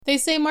They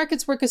say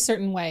markets work a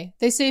certain way.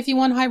 They say if you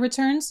want high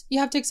returns, you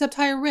have to accept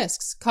higher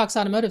risks. Cox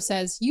Automotive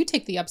says, you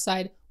take the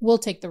upside, we'll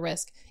take the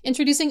risk.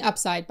 Introducing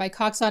Upside by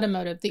Cox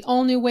Automotive, the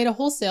all-new way to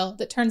wholesale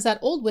that turns that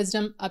old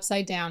wisdom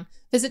upside down.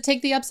 Visit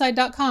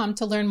taketheupside.com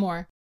to learn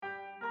more.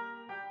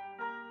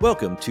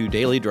 Welcome to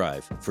Daily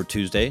Drive for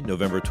Tuesday,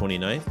 November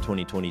 29th,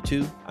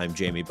 2022. I'm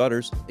Jamie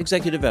Butters,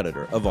 Executive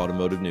Editor of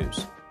Automotive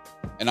News.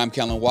 And I'm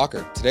Kellen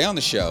Walker. Today on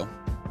the show,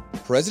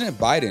 President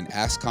Biden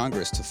asks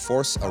Congress to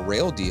force a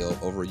rail deal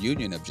over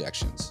union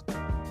objections.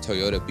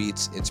 Toyota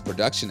beats its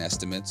production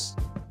estimates.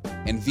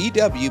 And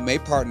VW may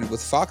partner with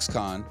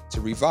Foxconn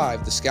to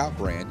revive the Scout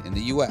brand in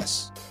the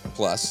U.S.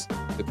 Plus,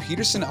 the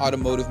Petersen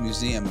Automotive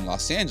Museum in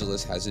Los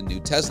Angeles has a new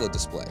Tesla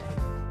display.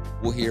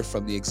 We'll hear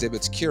from the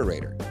exhibit's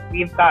curator.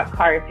 We've got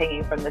cars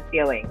hanging from the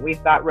ceiling.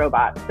 We've got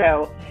robots.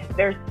 So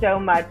there's so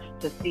much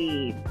to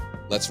see.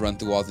 Let's run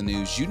through all the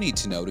news you need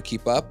to know to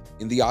keep up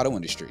in the auto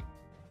industry.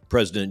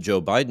 President Joe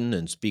Biden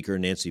and Speaker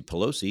Nancy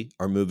Pelosi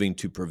are moving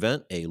to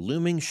prevent a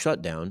looming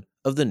shutdown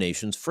of the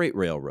nation's freight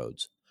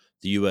railroads.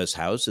 The U.S.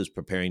 House is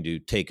preparing to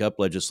take up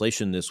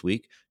legislation this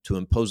week to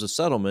impose a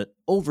settlement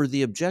over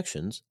the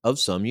objections of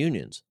some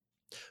unions.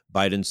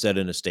 Biden said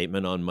in a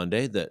statement on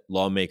Monday that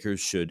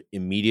lawmakers should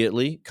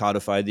immediately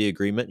codify the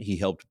agreement he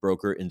helped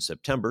broker in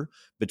September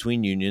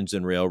between unions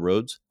and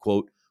railroads,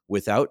 quote,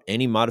 without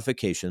any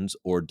modifications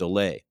or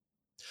delay.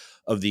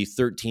 Of the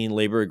 13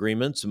 labor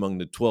agreements among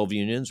the 12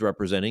 unions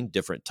representing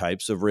different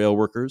types of rail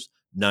workers,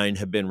 9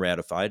 have been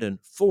ratified and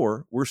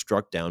 4 were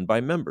struck down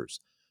by members.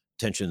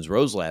 Tensions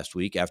rose last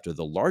week after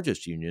the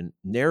largest union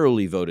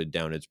narrowly voted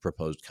down its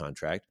proposed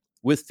contract,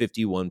 with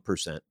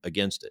 51%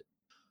 against it.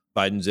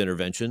 Biden's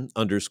intervention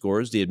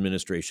underscores the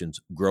administration's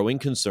growing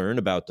concern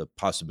about the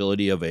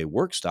possibility of a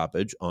work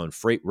stoppage on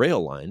freight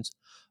rail lines.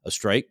 A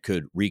strike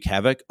could wreak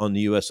havoc on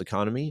the U.S.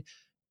 economy.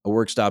 A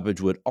work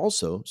stoppage would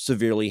also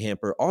severely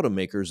hamper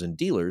automakers and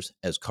dealers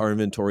as car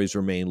inventories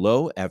remain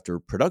low after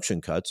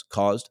production cuts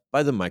caused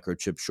by the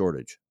microchip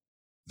shortage.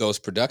 Those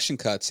production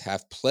cuts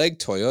have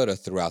plagued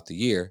Toyota throughout the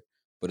year,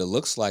 but it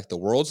looks like the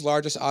world's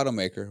largest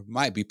automaker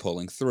might be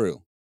pulling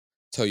through.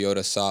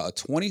 Toyota saw a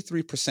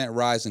 23%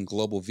 rise in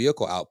global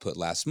vehicle output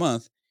last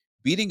month,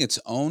 beating its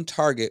own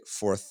target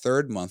for a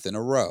third month in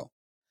a row.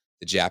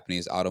 The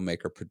Japanese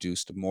automaker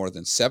produced more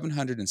than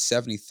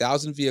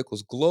 770,000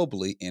 vehicles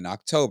globally in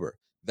October.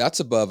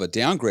 That's above a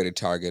downgraded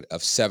target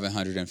of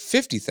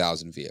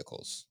 750,000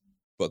 vehicles.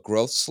 But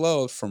growth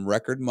slowed from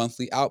record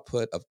monthly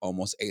output of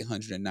almost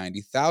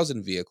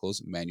 890,000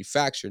 vehicles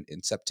manufactured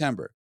in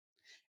September.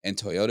 And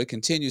Toyota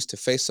continues to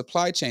face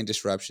supply chain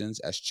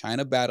disruptions as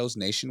China battles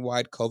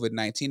nationwide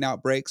COVID-19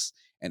 outbreaks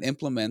and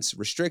implements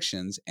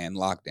restrictions and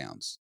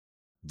lockdowns.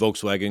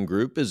 Volkswagen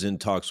Group is in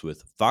talks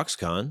with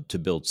Foxconn to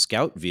build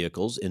Scout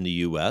vehicles in the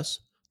U.S.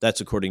 That's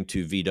according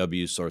to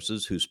VW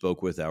sources who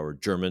spoke with our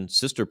German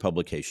sister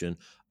publication,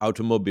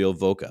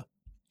 Automobilwoche.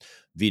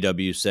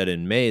 VW said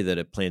in May that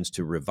it plans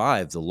to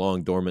revive the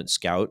long-dormant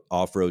Scout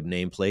off-road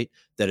nameplate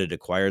that it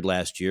acquired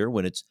last year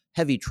when its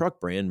heavy truck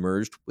brand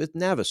merged with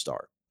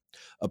Navistar.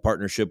 A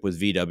partnership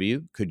with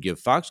VW could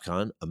give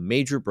Foxconn a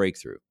major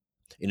breakthrough.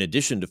 In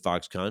addition to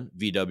Foxconn,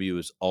 VW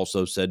is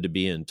also said to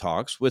be in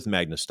talks with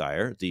Magna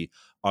Steyr, the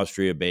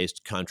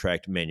Austria-based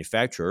contract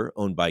manufacturer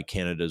owned by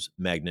Canada's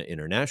Magna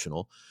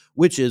International,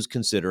 which is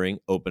considering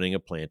opening a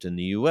plant in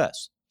the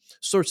U.S.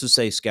 Sources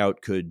say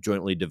Scout could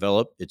jointly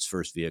develop its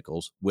first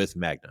vehicles with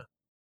Magna.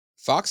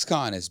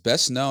 Foxconn is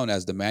best known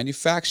as the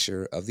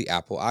manufacturer of the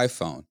Apple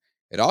iPhone.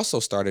 It also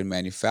started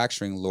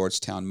manufacturing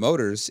Lordstown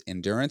Motors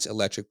Endurance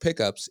electric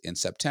pickups in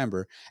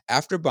September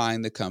after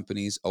buying the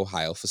company's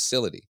Ohio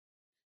facility.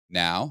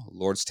 Now,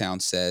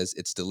 Lordstown says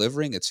it's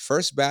delivering its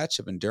first batch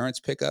of Endurance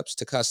pickups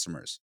to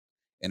customers.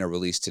 In a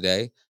release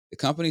today, the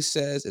company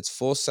says its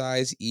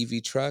full-size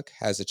EV truck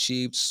has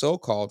achieved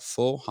so-called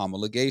full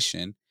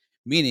homologation,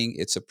 meaning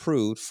it's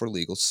approved for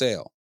legal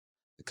sale.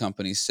 The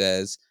company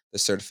says the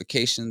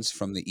certifications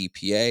from the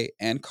EPA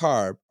and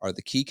CARB are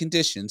the key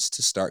conditions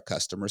to start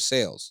customer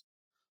sales.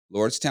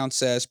 Lordstown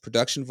says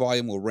production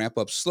volume will ramp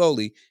up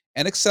slowly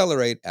and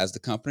accelerate as the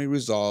company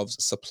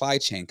resolves supply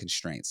chain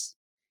constraints.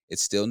 It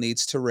still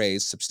needs to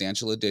raise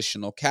substantial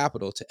additional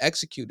capital to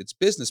execute its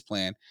business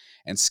plan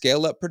and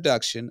scale up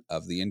production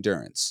of the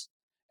Endurance.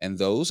 And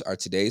those are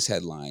today's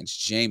headlines.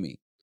 Jamie,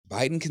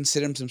 Biden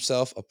considers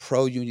himself a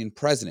pro-union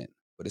president,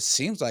 but it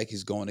seems like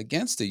he's going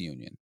against the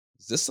union.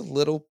 Is this a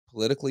little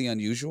politically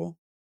unusual?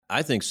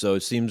 I think so.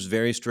 It seems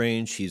very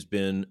strange. He's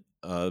been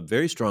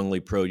very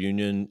strongly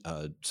pro-union,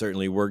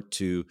 certainly worked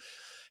to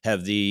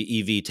have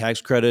the EV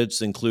tax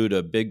credits include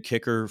a big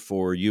kicker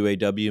for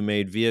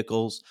UAW-made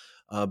vehicles.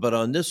 But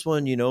on this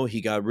one,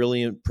 he got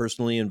really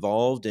personally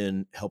involved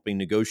in helping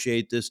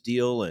negotiate this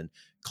deal and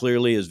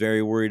clearly is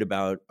very worried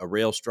about a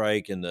rail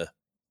strike in the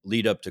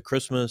lead up to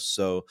Christmas.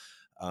 So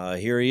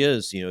here he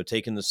is,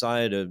 taking the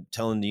side of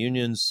telling the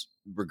unions,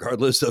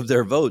 regardless of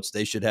their votes,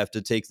 they should have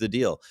to take the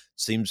deal.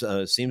 Seems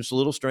a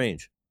little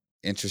strange.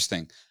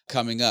 Interesting.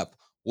 Coming up,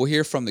 we'll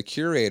hear from the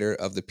curator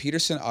of the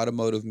Petersen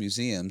Automotive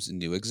Museum's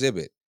new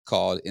exhibit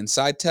called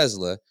Inside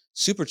Tesla,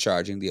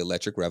 supercharging the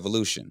electric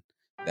revolution.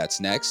 That's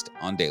next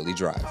on Daily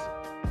Drive.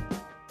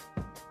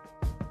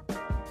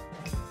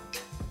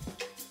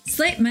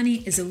 Slate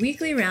Money is a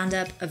weekly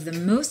roundup of the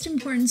most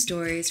important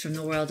stories from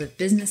the world of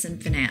business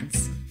and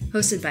finance,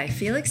 hosted by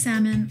Felix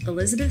Salmon,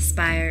 Elizabeth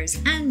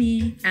Spires, and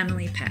me,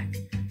 Emily Peck.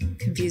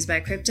 Confused by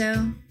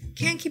crypto?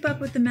 Can't keep up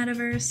with the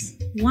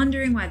metaverse?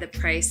 Wondering why the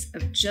price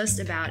of just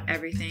about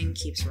everything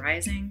keeps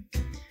rising?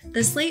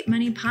 The Slate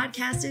Money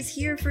podcast is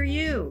here for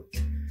you.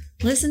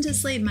 Listen to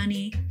Slate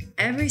Money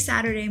every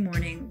Saturday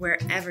morning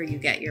wherever you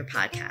get your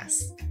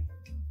podcasts.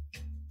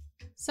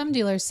 Some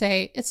dealers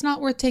say it's not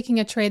worth taking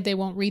a trade they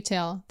won't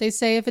retail. They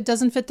say if it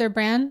doesn't fit their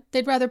brand,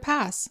 they'd rather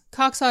pass.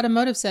 Cox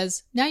Automotive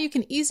says now you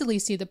can easily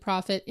see the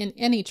profit in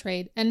any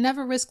trade and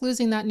never risk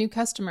losing that new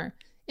customer.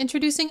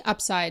 Introducing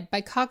Upside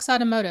by Cox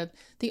Automotive,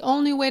 the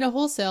all-new way to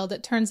wholesale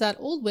that turns that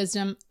old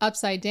wisdom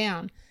upside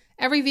down.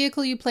 Every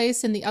vehicle you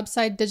place in the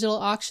Upside digital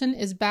auction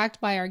is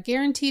backed by our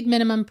guaranteed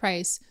minimum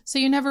price, so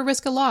you never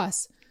risk a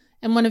loss.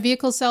 And when a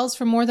vehicle sells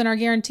for more than our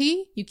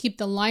guarantee, you keep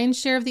the lion's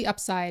share of the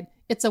upside.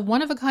 It's a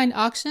one-of-a-kind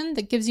auction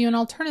that gives you an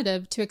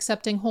alternative to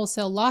accepting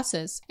wholesale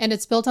losses, and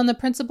it's built on the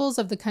principles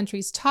of the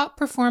country's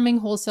top-performing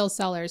wholesale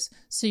sellers,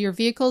 so your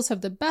vehicles have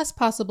the best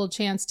possible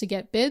chance to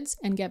get bids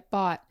and get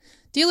bought.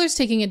 Dealers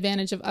taking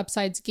advantage of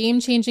Upside's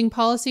game-changing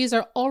policies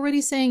are already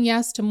saying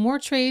yes to more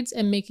trades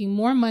and making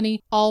more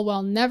money, all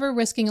while never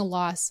risking a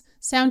loss.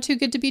 Sound too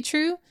good to be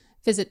true?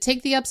 Visit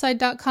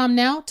taketheupside.com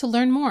now to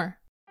learn more.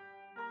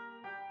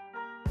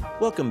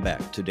 Welcome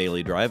back to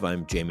Daily Drive.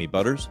 I'm Jamie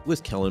Butters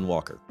with Kellen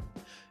Walker.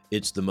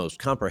 It's the most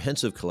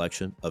comprehensive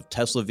collection of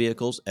Tesla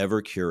vehicles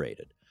ever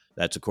curated.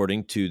 That's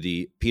according to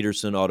the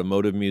Peterson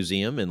Automotive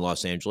Museum in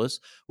Los Angeles,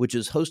 which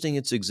is hosting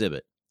its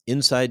exhibit,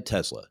 Inside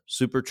Tesla,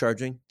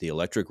 Supercharging the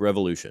Electric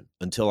Revolution,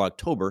 until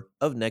October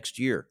of next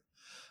year.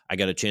 I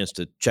got a chance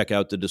to check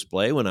out the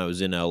display when I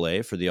was in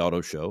LA for the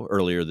auto show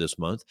earlier this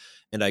month,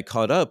 and I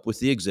caught up with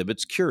the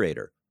exhibit's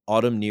curator,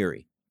 Autumn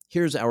Neary.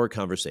 Here's our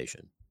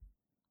conversation.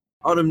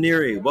 Autumn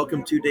Neary,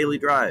 welcome to Daily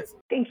Drive.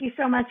 Thank you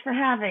so much for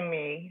having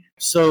me.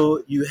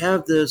 So you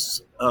have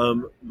this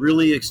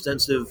really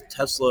extensive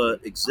Tesla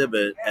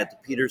exhibit at the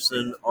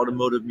Peterson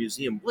Automotive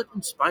Museum. What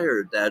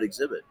inspired that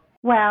exhibit?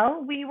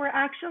 Well, we were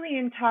actually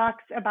in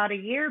talks about a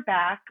year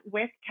back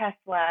with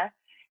Tesla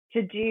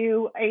to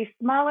do a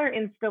smaller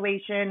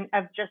installation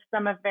of just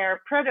some of their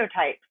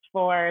prototypes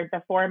for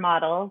the 4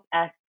 models,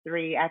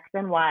 S3, X,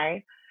 and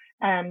Y.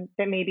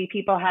 That maybe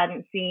people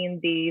hadn't seen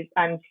these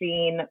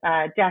unseen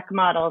deck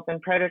models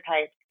and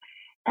prototypes.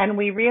 And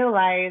we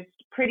realized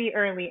pretty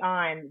early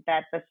on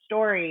that the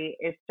story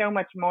is so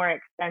much more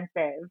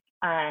extensive,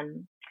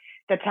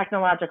 the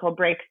technological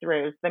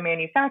breakthroughs, the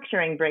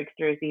manufacturing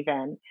breakthroughs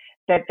even,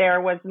 that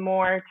there was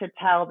more to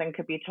tell than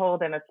could be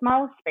told in a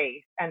small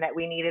space, and that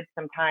we needed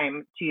some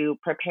time to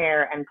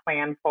prepare and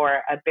plan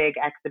for a big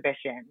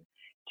exhibition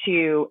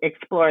to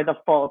explore the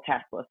full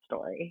Tesla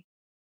story.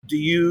 Do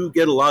you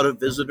get a lot of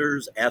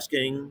visitors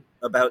asking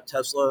about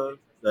Tesla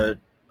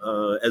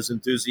as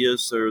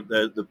enthusiasts or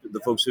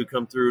the folks who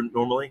come through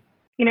normally?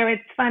 You know,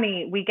 it's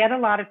funny. We get a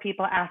lot of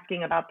people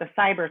asking about the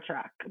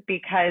Cybertruck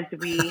because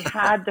we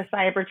had the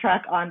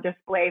Cybertruck on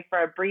display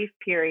for a brief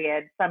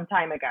period some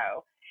time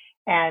ago,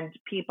 and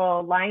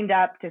people lined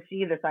up to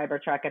see the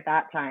Cybertruck at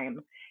that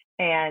time.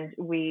 And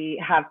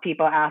we have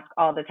people ask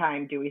all the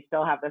time, do we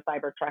still have the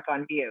Cybertruck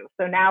on view?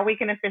 So now we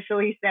can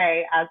officially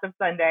say, as of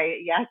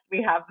Sunday, yes,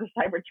 we have the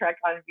Cybertruck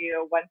on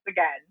view once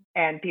again,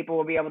 and people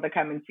will be able to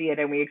come and see it.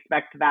 And we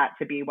expect that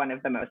to be one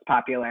of the most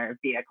popular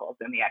vehicles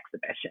in the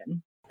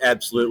exhibition.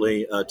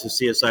 Absolutely. To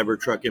see a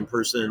Cybertruck in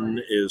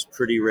person is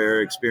pretty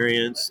rare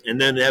experience. And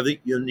then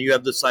you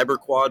have the Cyber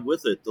Quad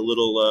with it, the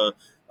little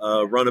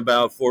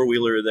runabout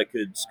 4-wheeler that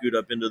could scoot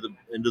up into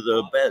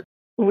the bed.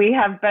 We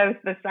have both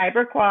the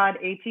Cyber Quad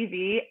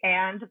ATV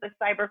and the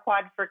Cyber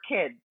Quad for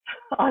kids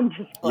on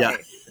display.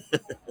 Yeah.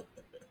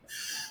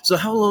 So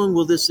how long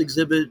will this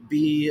exhibit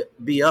be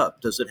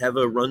up? Does it have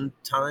a run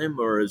time,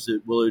 or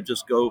will it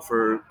just go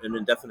for an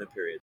indefinite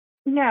period?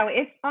 No,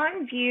 it's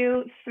on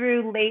view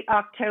through late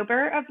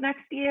October of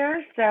next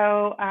year.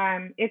 So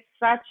it's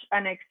such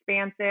an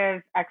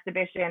expansive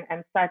exhibition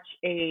and such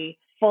a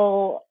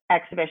full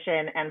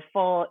exhibition and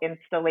full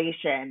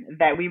installation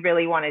that we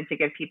really wanted to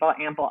give people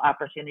ample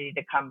opportunity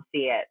to come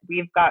see it.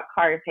 We've got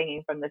cars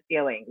hanging from the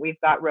ceiling.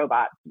 We've got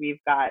robots. We've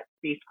got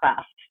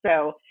spacecraft.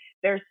 So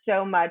there's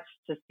so much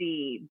to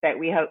see that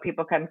we hope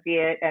people come see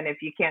it. And if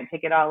you can't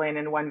take it all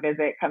in one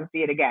visit, come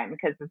see it again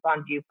because it's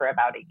on view for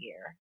about a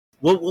year.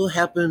 What will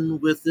happen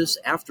with this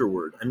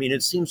afterward? I mean,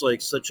 it seems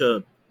like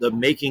the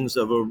makings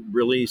of a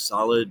really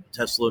solid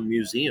Tesla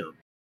museum.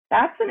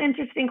 That's an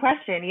interesting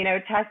question. You know,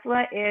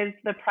 Tesla is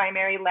the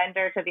primary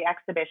lender to the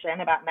exhibition.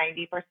 About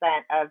 90%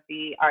 of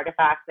the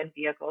artifacts and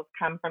vehicles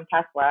come from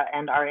Tesla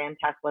and are in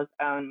Tesla's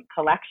own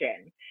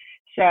collection.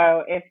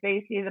 So if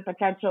they see the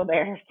potential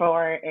there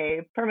for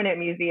a permanent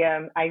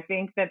museum, I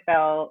think that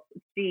they'll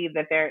see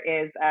that there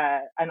is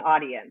an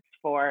audience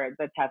for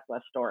the Tesla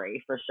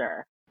story for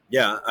sure.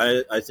 Yeah,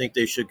 I think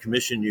they should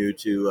commission you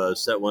to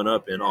set one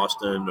up in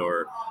Austin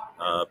or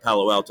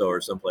Palo Alto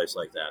or someplace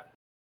like that.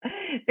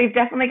 They've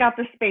definitely got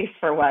the space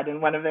for one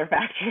in one of their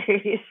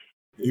factories.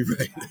 You're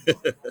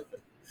right.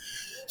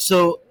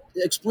 So,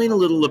 explain a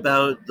little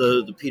about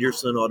the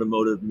Peterson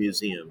Automotive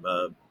Museum.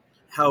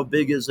 How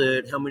big is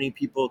it? How many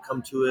people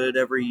come to it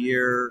every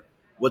year?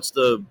 What's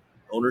the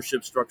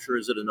ownership structure?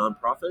 Is it a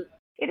nonprofit?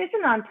 It is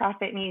a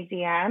nonprofit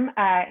museum.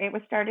 It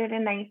was started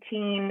in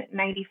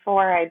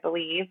 1994, I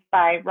believe,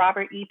 by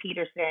Robert E.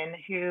 Peterson,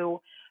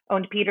 who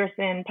owned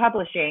Peterson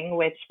Publishing,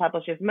 which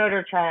publishes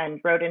Motor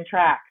Trend, Road and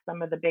Track,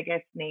 some of the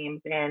biggest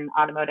names in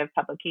automotive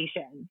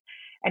publications.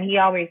 And he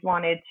always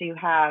wanted to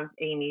have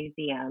a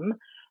museum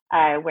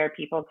where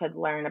people could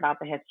learn about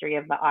the history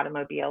of the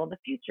automobile, the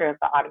future of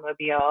the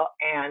automobile,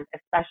 and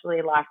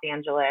especially Los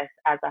Angeles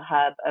as a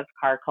hub of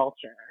car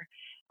culture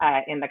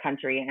in the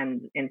country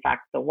and, in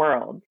fact, the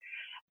world.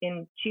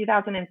 In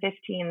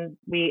 2015,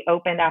 we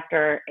opened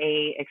after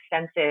a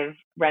extensive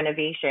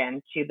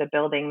renovation to the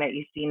building that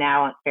you see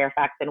now at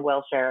Fairfax and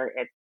Wilshire.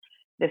 It's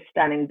this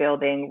stunning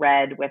building,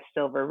 red with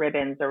silver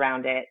ribbons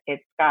around it.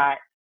 It's got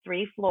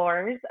 3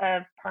 floors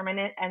of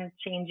permanent and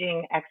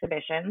changing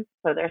exhibitions.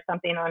 So there's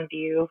something on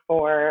view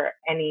for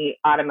any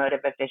automotive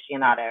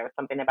aficionado,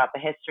 something about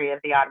the history of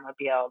the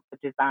automobile, the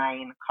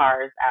design,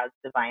 cars as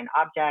design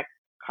objects,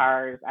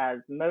 cars as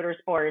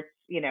motorsports.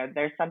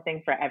 There's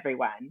something for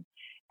everyone.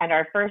 And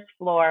our first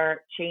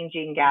floor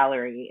changing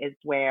gallery is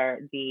where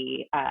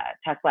the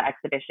Tesla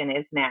exhibition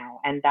is now.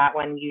 And that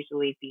one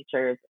usually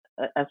features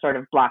a sort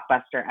of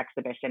blockbuster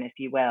exhibition, if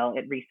you will.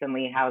 It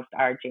recently housed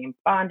our James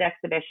Bond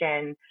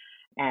exhibition,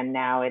 and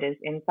now it is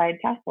inside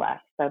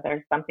Tesla. So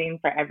there's something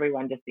for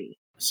everyone to see.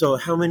 So,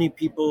 how many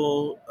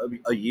people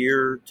a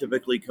year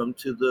typically come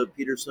to the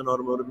Peterson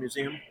Automotive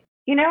Museum?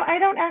 I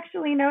don't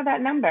actually know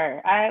that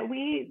number.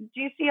 We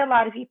do see a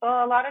lot of people,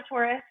 a lot of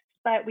tourists,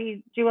 but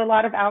we do a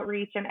lot of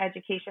outreach and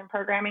education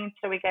programming.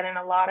 So we get in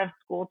a lot of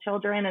school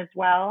children as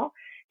well,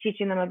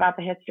 teaching them about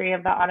the history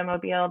of the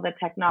automobile, the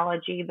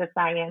technology, the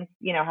science,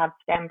 have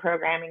STEM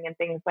programming and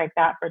things like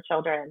that for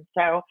children.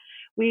 So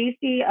we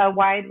see a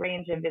wide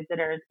range of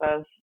visitors,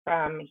 both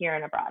from here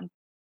and abroad.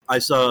 I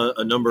saw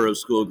a number of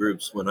school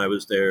groups when I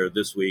was there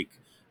this week,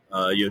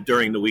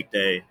 during the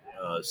weekday.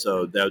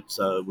 So that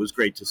was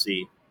great to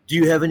see. Do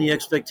you have any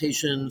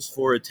expectations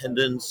for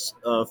attendance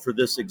for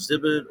this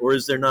exhibit, or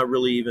is there not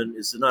really even?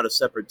 Is it not a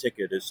separate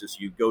ticket? It's just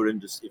you go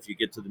in. If you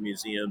get to the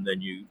museum,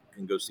 then you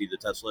can go see the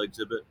Tesla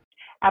exhibit.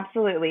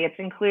 Absolutely, it's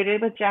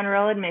included with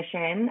general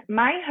admission.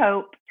 My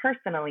hope,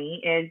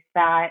 personally, is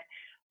that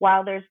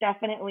while there's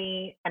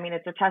definitely,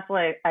 it's a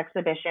Tesla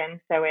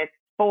exhibition, so it's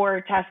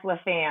for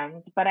Tesla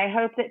fans, but I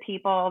hope that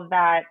people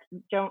that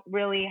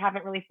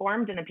haven't really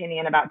formed an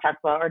opinion about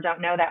Tesla or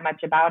don't know that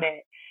much about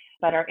it,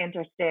 but are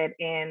interested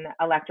in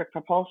electric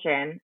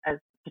propulsion as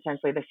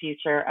potentially the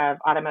future of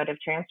automotive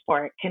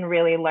transport, can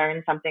really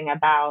learn something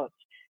about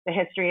the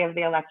history of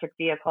the electric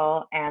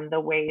vehicle and the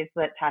ways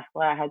that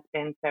Tesla has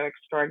been so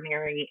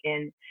extraordinary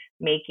in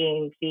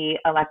making the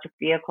electric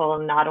vehicle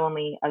not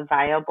only a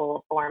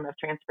viable form of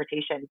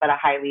transportation, but a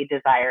highly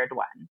desired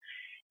one.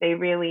 They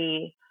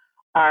really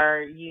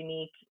are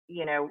unique.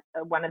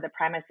 One of the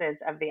premises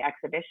of the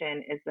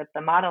exhibition is that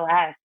the Model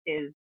S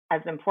is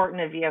as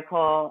important a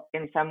vehicle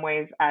in some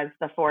ways as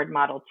the Ford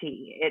Model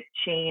T. It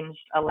changed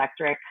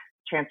electric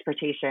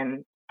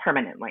transportation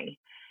permanently.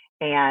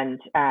 And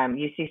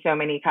you see so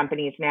many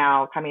companies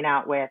now coming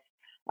out with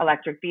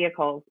electric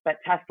vehicles, but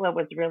Tesla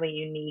was really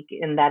unique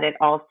in that it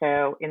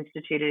also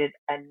instituted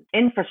an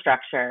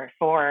infrastructure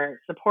for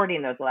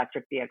supporting those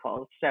electric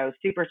vehicles. So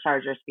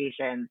supercharger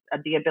stations,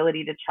 the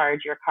ability to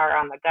charge your car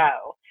on the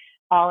go.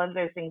 All of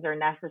those things are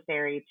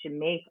necessary to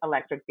make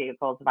electric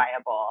vehicles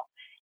viable.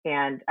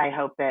 And I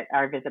hope that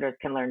our visitors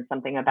can learn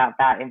something about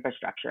that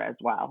infrastructure as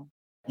well.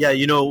 Yeah,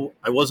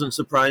 I wasn't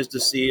surprised to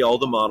see all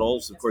the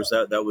models. Of course,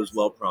 that was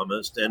well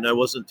promised, and I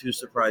wasn't too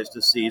surprised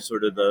to see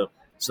sort of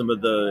some of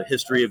the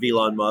history of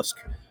Elon Musk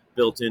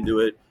built into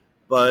it.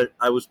 But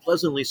I was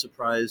pleasantly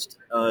surprised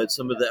at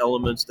some of the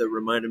elements that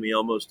reminded me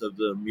almost of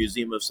the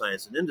Museum of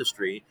Science and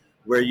Industry,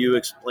 where you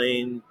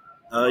explain,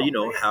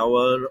 how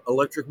an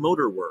electric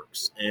motor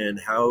works and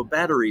how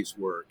batteries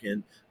work,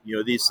 and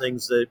these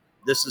things that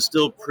this is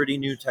still pretty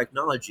new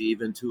technology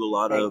even to a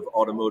lot of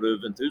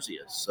automotive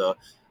enthusiasts. So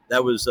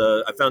that was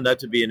I found that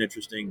to be an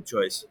interesting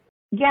choice.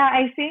 Yeah,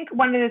 I think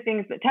one of the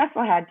things that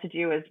Tesla had to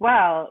do as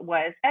well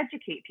was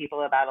educate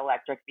people about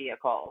electric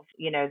vehicles.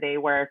 They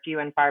were few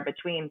and far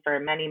between for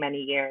many, many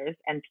years,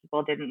 and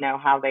people didn't know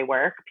how they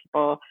work.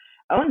 People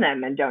own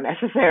them and don't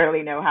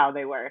necessarily know how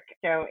they work.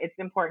 So it's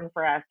important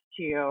for us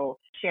to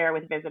share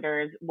with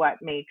visitors what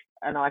makes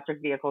an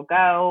electric vehicle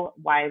go,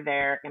 why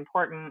they're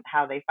important,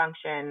 how they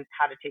function,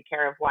 how to take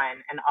care of one,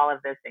 and all of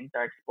those things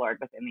are explored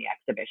within the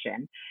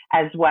exhibition,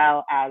 as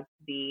well as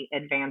the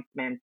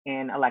advancements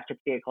in electric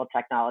vehicle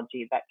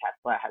technology that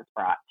Tesla has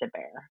brought to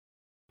bear.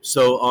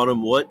 So,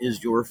 Autumn, what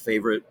is your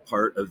favorite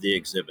part of the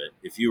exhibit?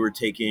 If you were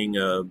taking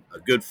a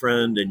good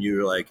friend and you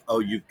were like, oh,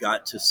 you've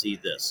got to see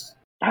this.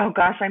 Oh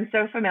gosh, I'm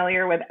so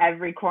familiar with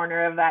every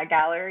corner of that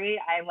gallery.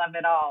 I love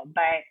it all.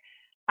 But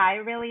I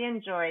really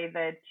enjoy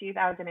the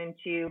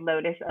 2002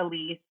 Lotus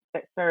Elise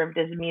that served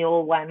as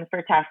Mule 1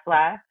 for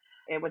Tesla.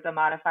 It was a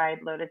modified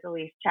Lotus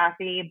Elise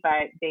chassis,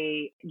 but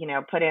they,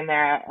 put in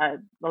their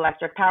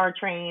electric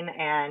powertrain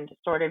and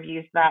sort of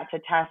used that to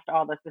test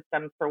all the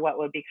systems for what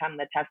would become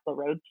the Tesla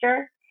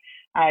Roadster.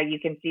 You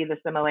can see the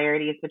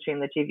similarities between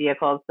the two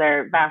vehicles.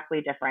 They're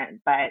vastly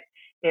different, but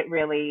it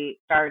really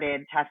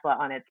started Tesla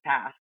on its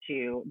path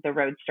to the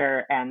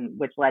Roadster, and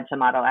which led to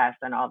Model S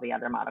and all the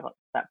other models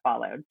that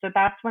followed. So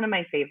that's one of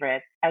my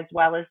favorites, as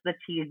well as the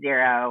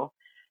T0,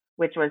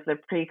 which was the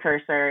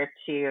precursor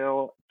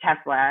to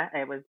Tesla.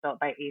 It was built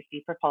by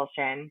AC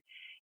Propulsion,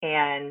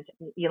 and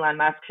Elon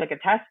Musk took a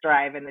test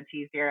drive in the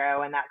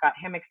T0, and that got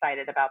him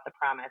excited about the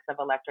promise of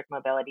electric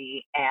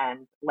mobility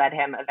and led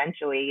him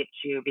eventually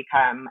to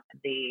become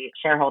the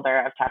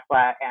shareholder of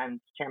Tesla and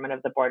chairman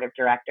of the board of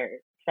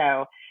directors.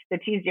 So the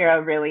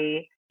T0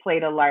 really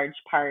played a large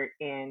part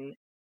in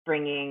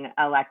bringing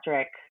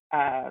electric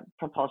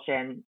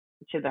propulsion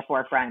to the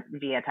forefront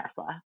via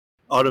Tesla.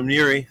 Autumn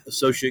Neary,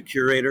 Associate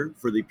Curator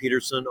for the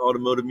Peterson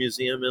Automotive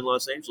Museum in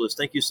Los Angeles.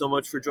 Thank you so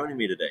much for joining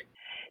me today.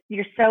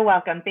 You're so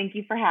welcome. Thank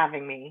you for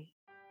having me.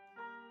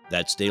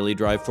 That's Daily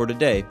Drive for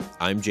today.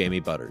 I'm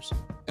Jamie Butters.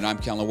 And I'm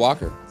Kellen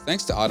Walker.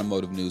 Thanks to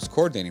Automotive News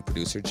coordinating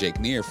producer Jake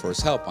Neer for his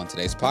help on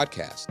today's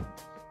podcast.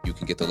 You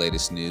can get the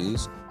latest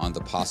news on the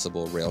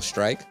possible rail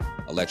strike,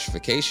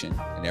 electrification,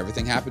 and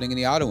everything happening in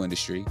the auto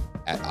industry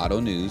at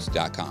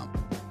autonews.com.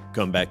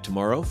 Come back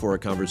tomorrow for a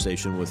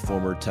conversation with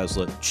former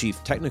Tesla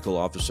Chief Technical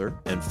Officer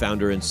and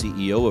founder and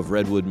CEO of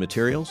Redwood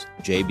Materials,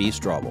 J.B.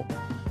 Straubel.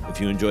 If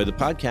you enjoy the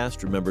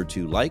podcast, remember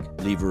to like,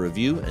 leave a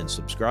review, and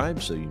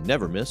subscribe so you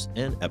never miss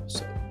an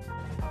episode.